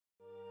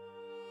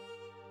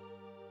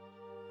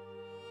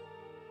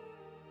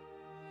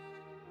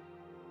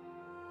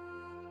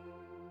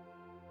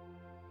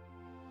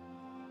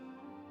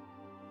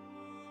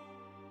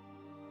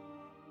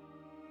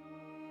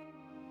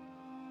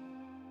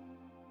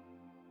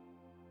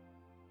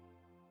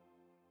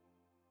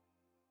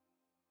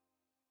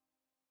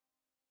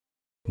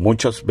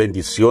Muchas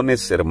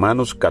bendiciones,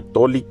 hermanos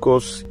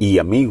católicos y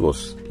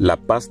amigos. La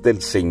paz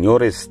del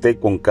Señor esté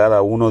con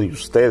cada uno de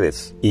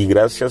ustedes. Y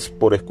gracias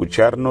por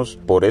escucharnos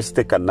por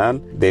este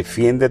canal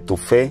Defiende tu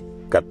Fe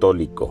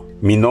Católico.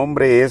 Mi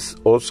nombre es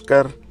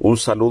Oscar. Un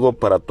saludo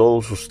para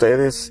todos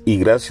ustedes y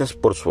gracias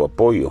por su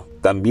apoyo.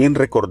 También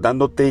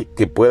recordándote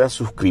que puedas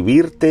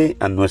suscribirte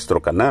a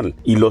nuestro canal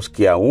y los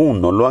que aún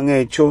no lo han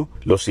hecho,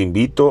 los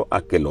invito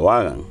a que lo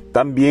hagan.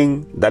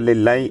 También dale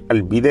like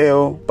al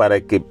video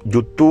para que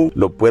YouTube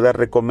lo pueda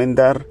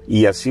recomendar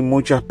y así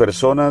muchas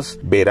personas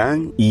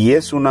verán y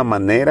es una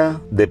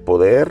manera de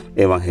poder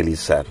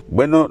evangelizar.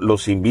 Bueno,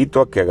 los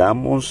invito a que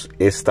hagamos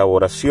esta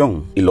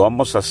oración y lo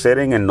vamos a hacer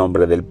en el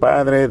nombre del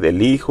Padre,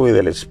 del Hijo y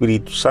del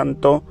Espíritu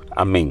Santo.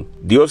 Amén.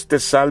 Dios te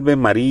salve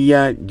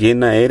María,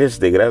 llena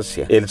eres de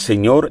gracia. El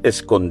Señor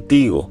es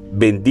contigo.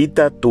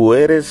 Bendita tú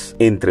eres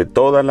entre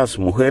todas las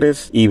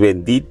mujeres y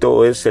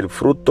bendito es el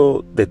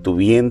fruto de tu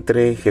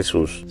vientre,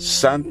 Jesús.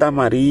 Santa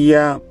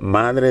María,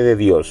 Madre de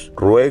Dios,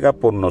 ruega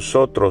por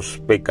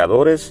nosotros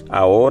pecadores,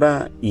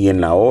 ahora y en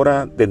la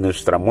hora de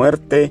nuestra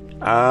muerte.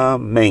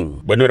 Amén.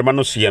 Bueno,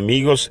 hermanos y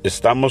amigos,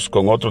 estamos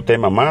con otro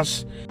tema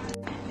más.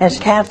 As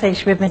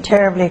Catholics, we've been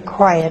terribly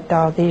quiet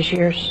all these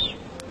years.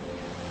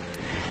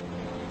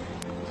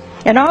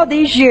 In all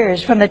these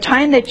years, from the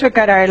time they took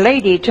out Our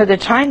Lady, to the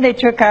time they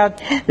took out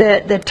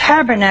the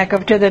tabernacle,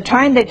 to the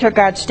time they took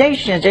out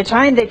stations, the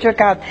time they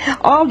took out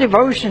all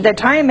devotion, the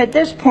time at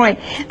this point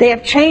they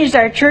have changed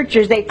our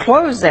churches, they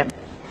closed them.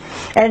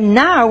 And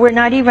now we're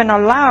not even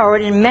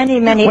allowed in many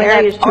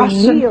areas to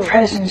awesome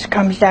presence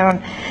comes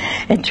down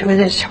into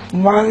this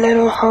one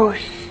little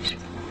host.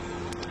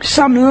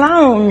 Some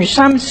lounge,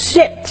 some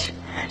sit,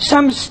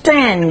 some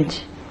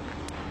stand.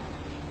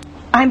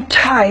 I'm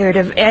tired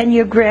of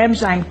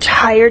enneagrams. I'm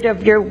tired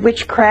of your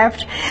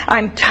witchcraft.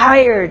 I'm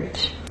tired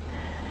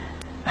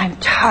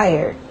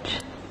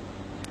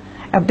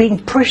of being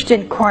pushed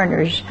in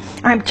corners.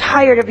 I'm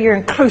tired of your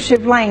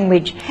inclusive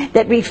language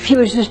that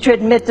refuses to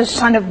admit the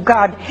Son of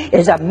God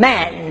is a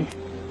man.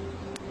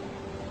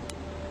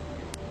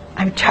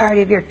 I'm tired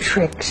of your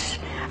tricks.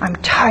 I'm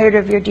tired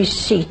of your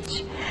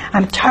deceit.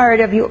 I'm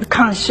tired of you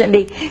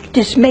constantly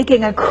just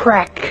making a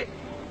crack.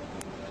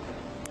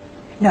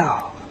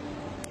 No.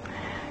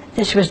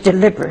 This was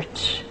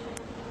deliberate.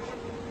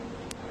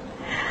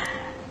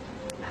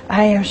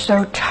 I am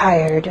so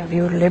tired of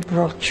you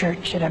liberal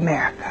church in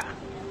America.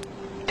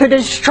 To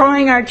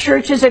destroying our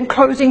churches and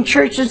closing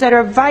churches that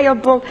are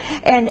viable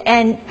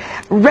and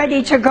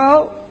ready to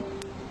go.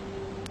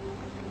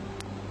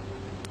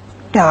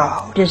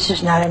 No, this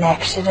is not an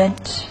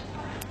accident.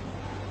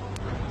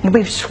 And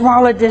we've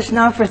swallowed this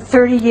now for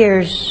 30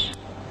 years.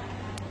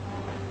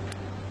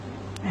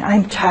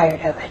 I'm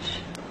tired of it.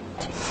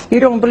 You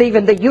don't believe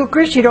in the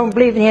Eucharist. You don't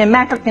believe in the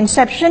Immaculate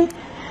Conception.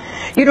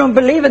 You don't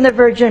believe in the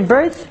virgin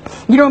birth.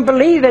 You don't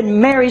believe in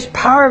Mary's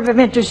power of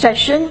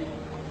intercession.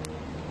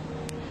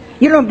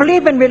 You don't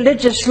believe in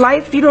religious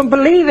life. You don't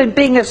believe in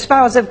being a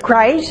spouse of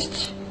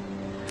Christ.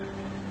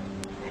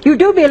 You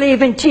do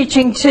believe in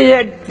teaching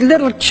to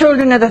little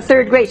children of the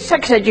third grade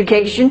sex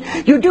education.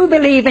 You do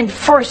believe in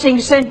forcing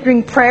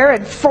centering prayer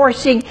and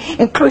forcing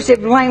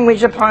inclusive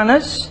language upon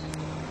us.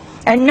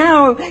 And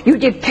now you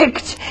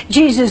depict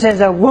Jesus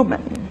as a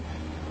woman.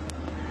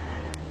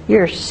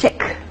 You're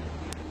sick.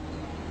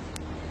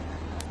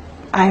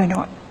 I'm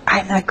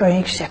not going to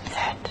accept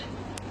that.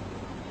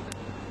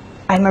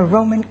 I'm a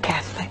Roman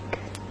Catholic.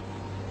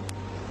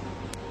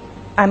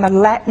 I'm a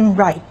Latin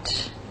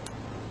Rite.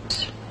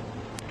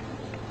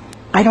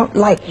 I don't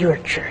like your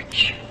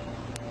church.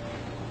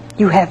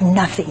 You have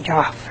nothing to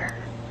offer.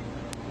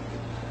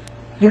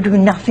 You do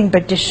nothing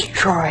but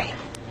destroy.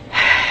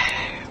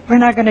 We're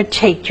not going to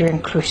take your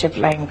inclusive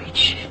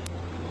language.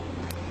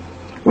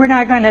 We're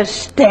not going to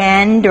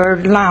stand or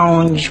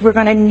lounge. We're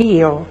going to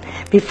kneel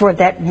before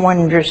that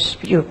wondrous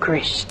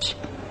Eucharist.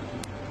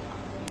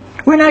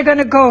 We're not going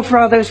to go for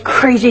all those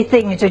crazy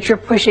things that you're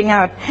pushing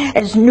out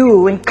as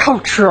new and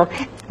cultural.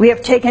 We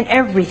have taken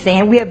everything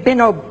and we have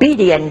been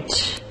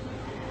obedient.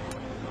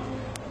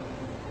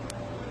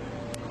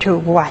 To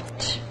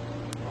what?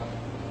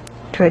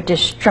 To a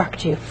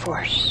destructive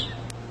force.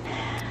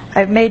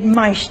 I've made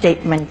my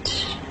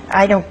statement.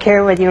 I don't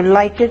care whether you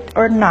like it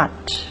or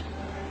not.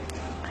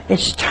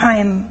 It's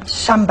time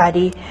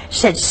somebody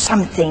said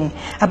something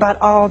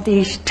about all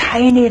these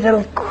tiny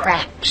little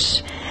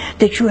cracks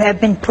that you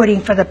have been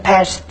putting for the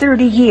past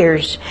 30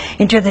 years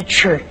into the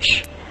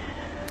church.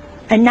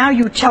 And now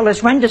you tell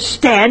us when to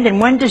stand and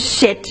when to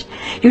sit.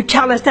 You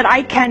tell us that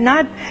I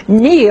cannot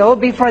kneel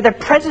before the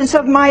presence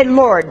of my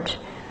Lord.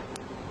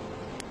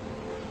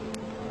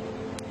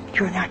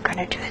 You're not going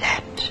to do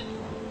that.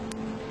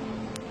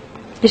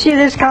 You see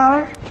this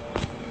collar?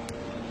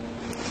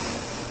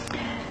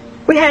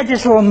 We had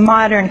this little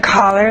modern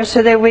collar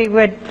so that we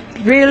would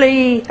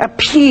really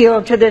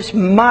appeal to this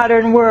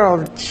modern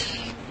world,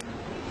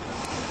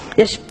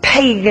 this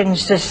pagan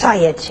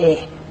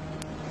society.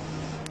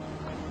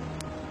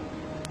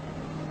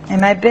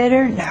 Am I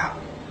bitter? No.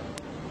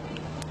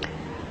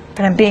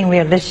 But I'm being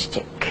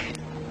realistic.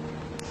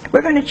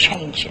 We're going to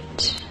change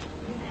it.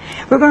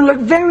 We're going to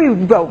look very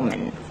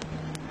Roman.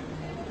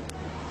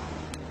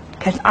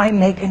 Because I'm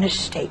making a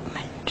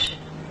statement.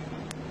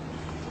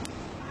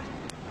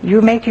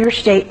 You make your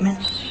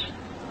statements.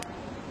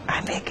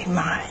 I'm making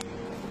mine.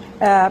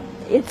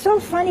 It's so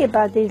funny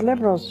about these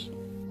liberals.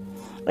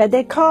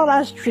 They call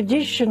us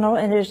traditional,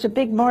 and it's a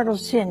big mortal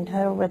sin.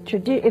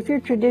 If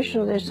you're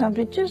traditional, there's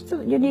something,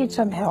 you need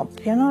some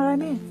help. You know what I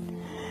mean?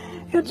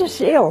 You're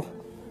just ill.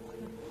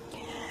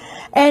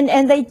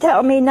 And they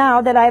tell me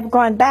now that I've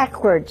gone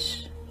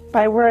backwards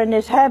by wearing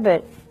this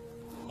habit.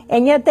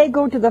 And yet they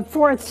go to the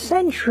 4th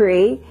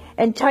century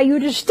and tell you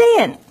to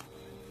stand.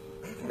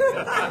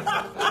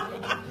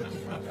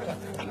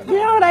 You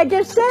know what I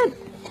just said?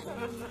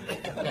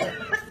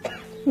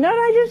 You know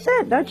what I just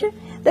said, don't you?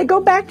 They go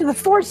back to the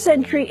 4th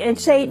century and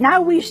say,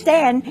 now we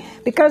stand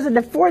because in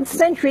the 4th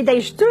century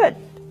they stood.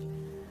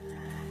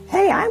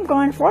 Hey, I'm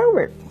going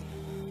forward.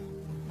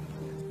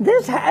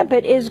 This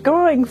habit is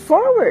going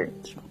forward.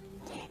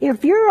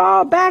 If you're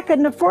all back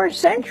in the 4th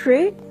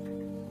century,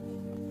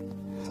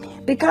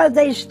 because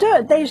they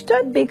stood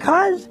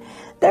because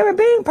they were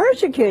being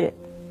persecuted.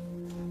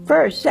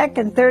 1st,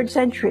 2nd, 3rd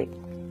century.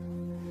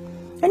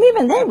 And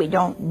even then we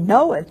don't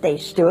know if they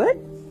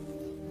stood.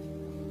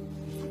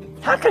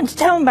 How can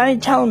somebody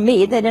tell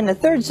me that in the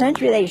 3rd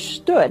century they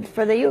stood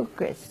for the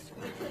Eucharist?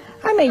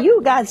 I mean,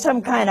 you got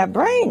some kind of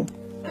brain.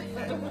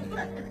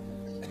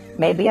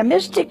 Maybe a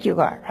mystic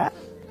you are, huh?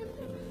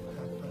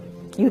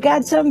 You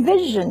got some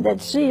vision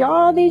that see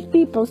all these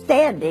people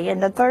standing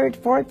in the 3rd,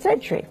 4th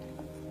century.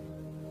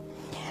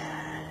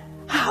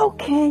 How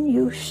can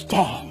you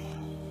stand?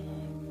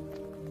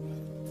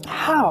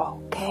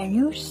 How can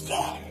you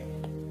stand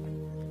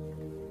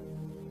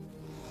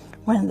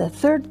when the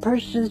 3rd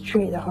person of the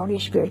tree, the Holy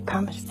Spirit,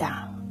 comes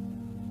down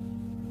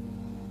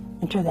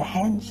into the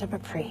hands of a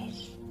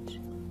priest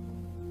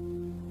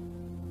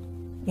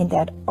in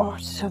that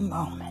awesome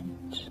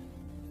moment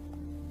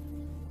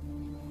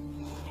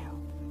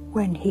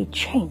when he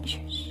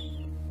changes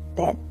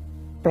that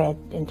bread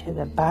into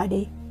the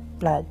body,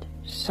 blood,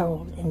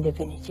 soul, and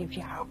divinity of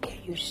you? How can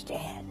you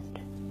stand?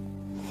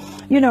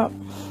 You know,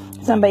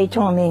 somebody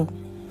told me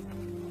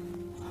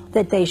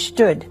that they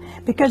stood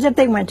because if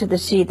they went to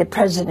see the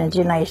President of the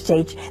United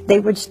States, they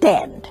would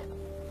stand.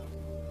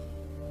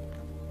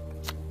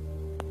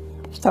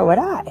 So would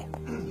I.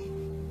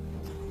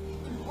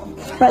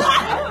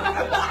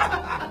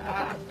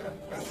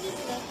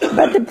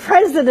 But the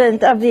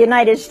President of the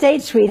United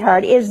States,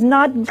 sweetheart, is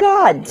not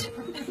God.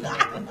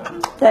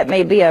 That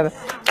may be a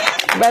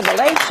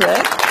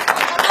revelation.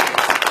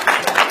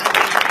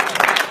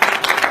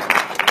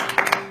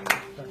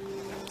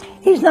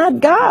 He's not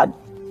God.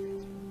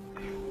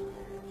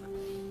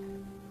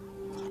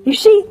 You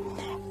see,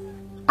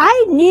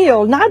 I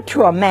kneel not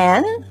to a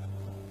man,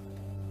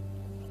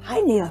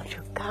 I kneel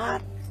to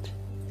God.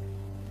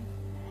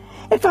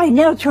 If I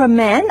knelt to a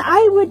man,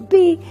 I would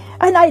be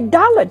an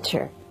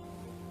idolater.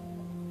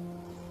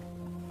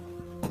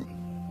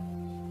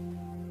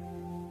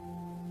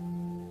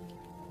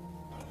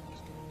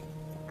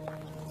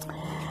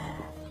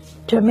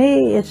 To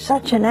me, it's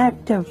such an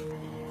act of,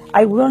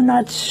 I will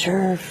not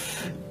serve.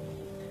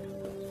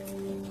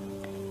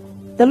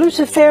 The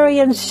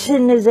Luciferian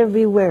sin is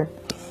everywhere.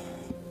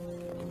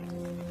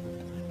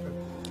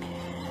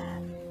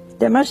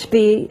 There must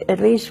be at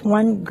least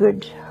one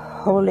good,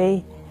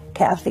 holy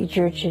Catholic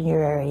church in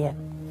your area.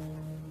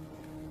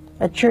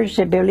 A church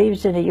that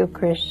believes in the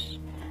Eucharist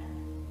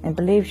and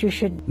believes you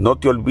should. No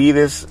te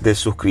olvides de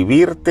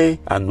suscribirte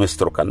a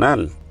nuestro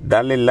canal.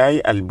 Dale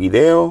like al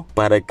video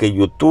para que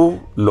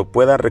YouTube lo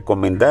pueda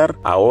recomendar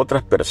a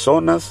otras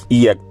personas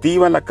y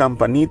activa la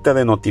campanita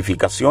de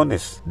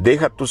notificaciones.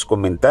 Deja tus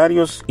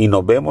comentarios y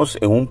nos vemos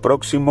en un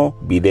próximo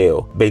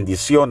video.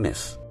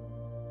 Bendiciones.